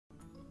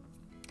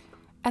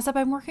As I've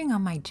been working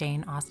on my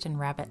Jane Austen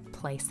rabbit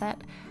playset,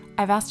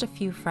 I've asked a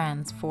few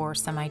friends for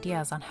some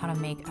ideas on how to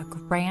make a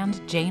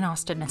grand Jane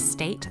Austen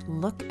estate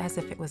look as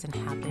if it was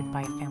inhabited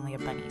by a family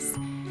of bunnies.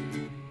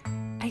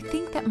 I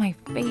think that my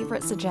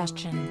favorite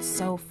suggestion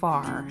so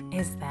far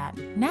is that,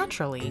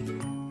 naturally,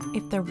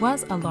 if there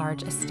was a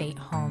large estate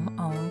home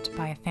owned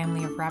by a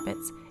family of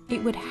rabbits,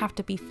 it would have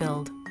to be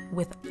filled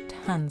with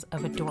tons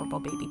of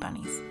adorable baby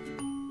bunnies.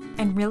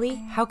 And really,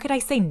 how could I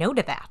say no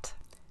to that?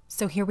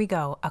 So here we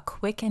go, a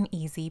quick and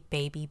easy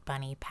baby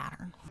bunny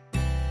pattern.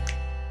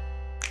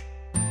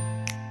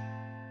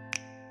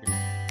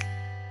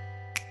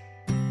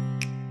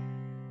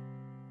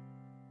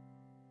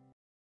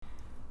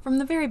 From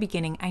the very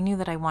beginning, I knew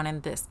that I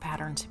wanted this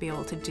pattern to be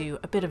able to do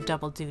a bit of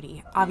double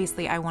duty.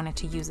 Obviously, I wanted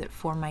to use it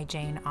for my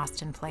Jane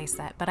Austen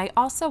playset, but I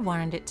also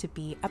wanted it to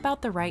be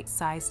about the right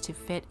size to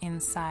fit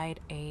inside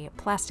a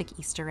plastic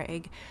Easter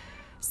egg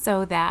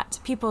so that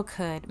people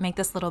could make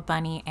this little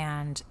bunny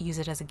and use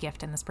it as a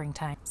gift in the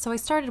springtime. So I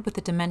started with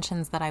the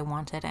dimensions that I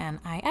wanted, and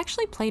I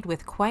actually played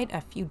with quite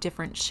a few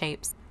different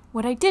shapes.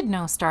 What I did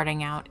know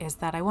starting out is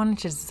that I wanted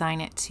to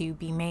design it to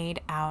be made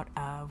out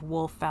of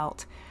wool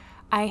felt.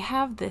 I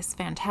have this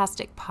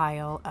fantastic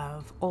pile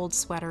of old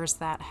sweaters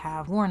that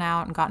have worn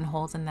out and gotten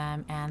holes in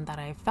them and that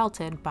I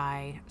felted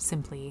by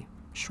simply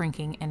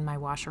shrinking in my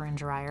washer and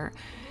dryer.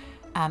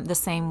 The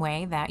same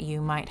way that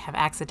you might have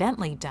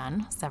accidentally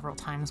done several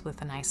times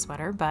with a nice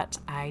sweater, but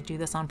I do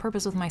this on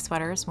purpose with my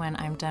sweaters when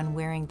I'm done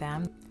wearing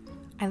them.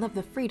 I love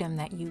the freedom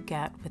that you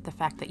get with the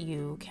fact that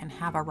you can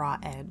have a raw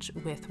edge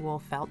with wool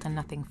felt and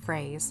nothing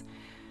frays.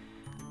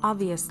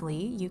 Obviously,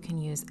 you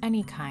can use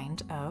any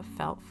kind of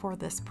felt for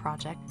this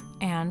project,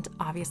 and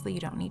obviously you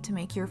don't need to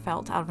make your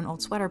felt out of an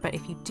old sweater, but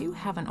if you do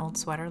have an old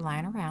sweater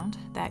lying around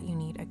that you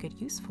need a good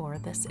use for,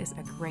 this is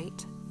a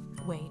great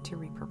way to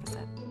repurpose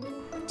it.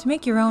 To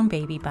make your own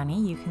baby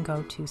bunny, you can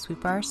go to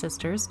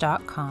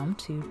sweetbriersisters.com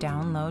to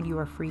download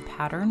your free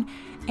pattern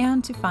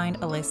and to find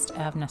a list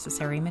of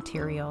necessary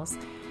materials.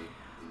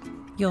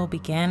 You'll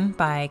begin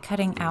by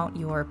cutting out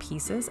your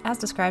pieces as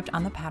described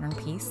on the pattern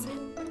piece.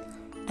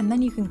 And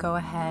then you can go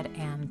ahead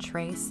and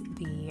trace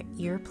the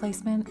ear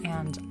placement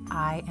and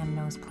eye and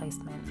nose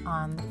placement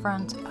on the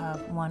front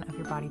of one of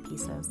your body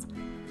pieces.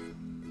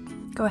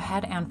 Go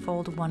ahead and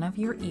fold one of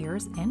your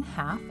ears in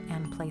half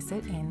and place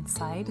it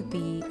inside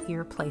the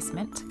ear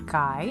placement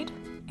guide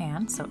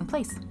and sew it in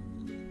place.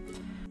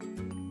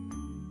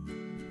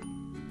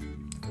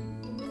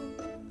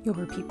 You'll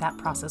repeat that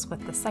process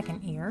with the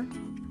second ear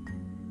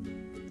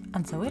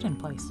and sew it in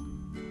place.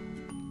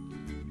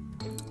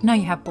 Now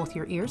you have both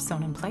your ears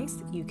sewn in place.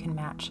 You can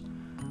match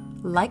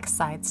like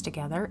sides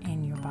together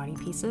in your body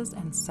pieces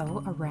and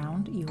sew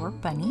around your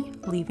bunny,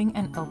 leaving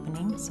an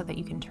opening so that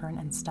you can turn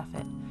and stuff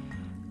it.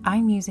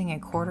 I'm using a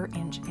 1/4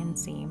 inch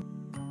inseam.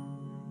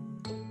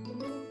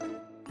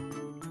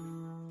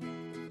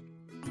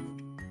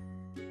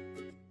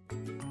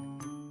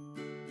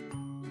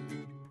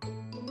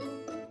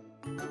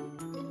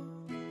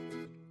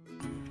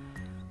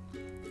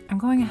 I'm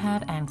going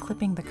ahead and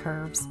clipping the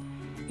curves.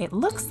 It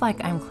looks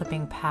like I'm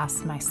clipping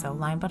past my sew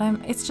line, but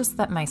it's just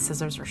that my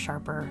scissors are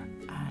sharper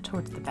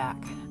towards the back.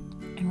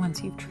 And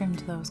once you've trimmed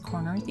those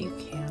corners, you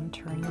can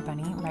turn your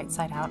bunny right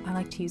side out. I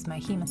like to use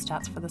my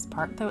hemostats for this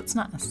part, though it's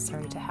not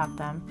necessary to have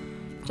them.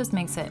 It just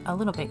makes it a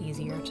little bit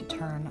easier to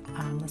turn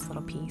this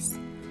little piece.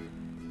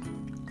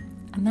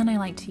 And then I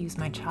like to use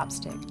my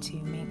chopstick to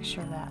make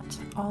sure that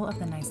all of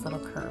the nice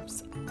little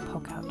curves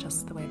poke out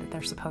just the way that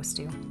they're supposed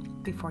to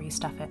before you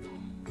stuff it.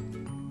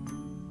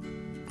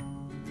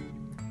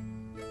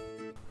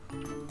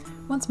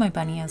 Once my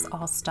bunny is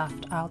all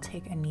stuffed, I'll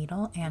take a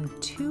needle and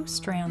 2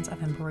 strands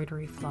of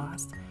embroidery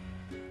floss.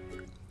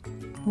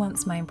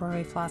 Once my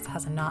embroidery floss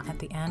has a knot at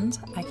the end,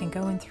 I can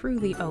go in through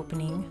the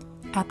opening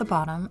at the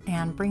bottom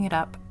and bring it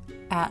up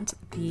at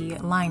the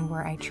line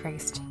where I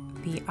traced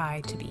the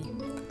eye to be.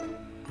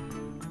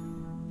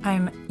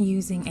 I'm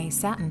using a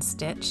satin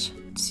stitch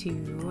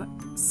to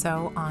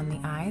sew on the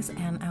eyes,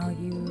 and I'll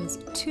use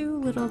 2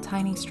 little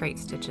tiny straight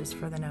stitches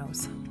for the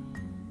nose.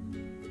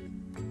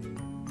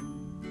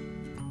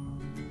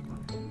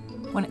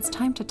 When it's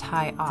time to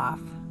tie off,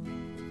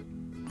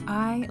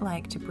 I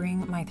like to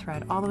bring my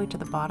thread all the way to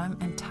the bottom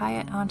and tie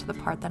it onto the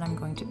part that I'm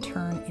going to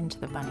turn into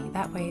the bunny.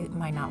 That way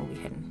my knot will be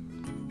hidden.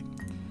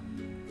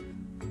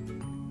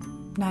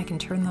 Now I can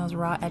turn those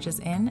raw edges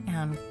in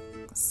and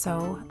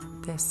sew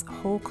this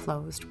hole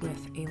closed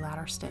with a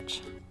ladder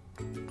stitch.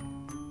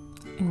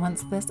 And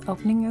once this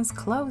opening is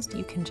closed,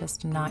 you can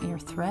just knot your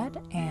thread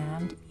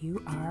and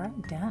you are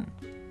done.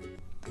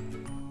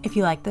 If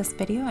you like this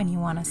video and you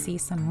want to see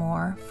some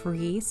more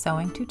free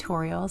sewing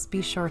tutorials,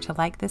 be sure to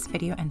like this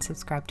video and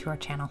subscribe to our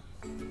channel.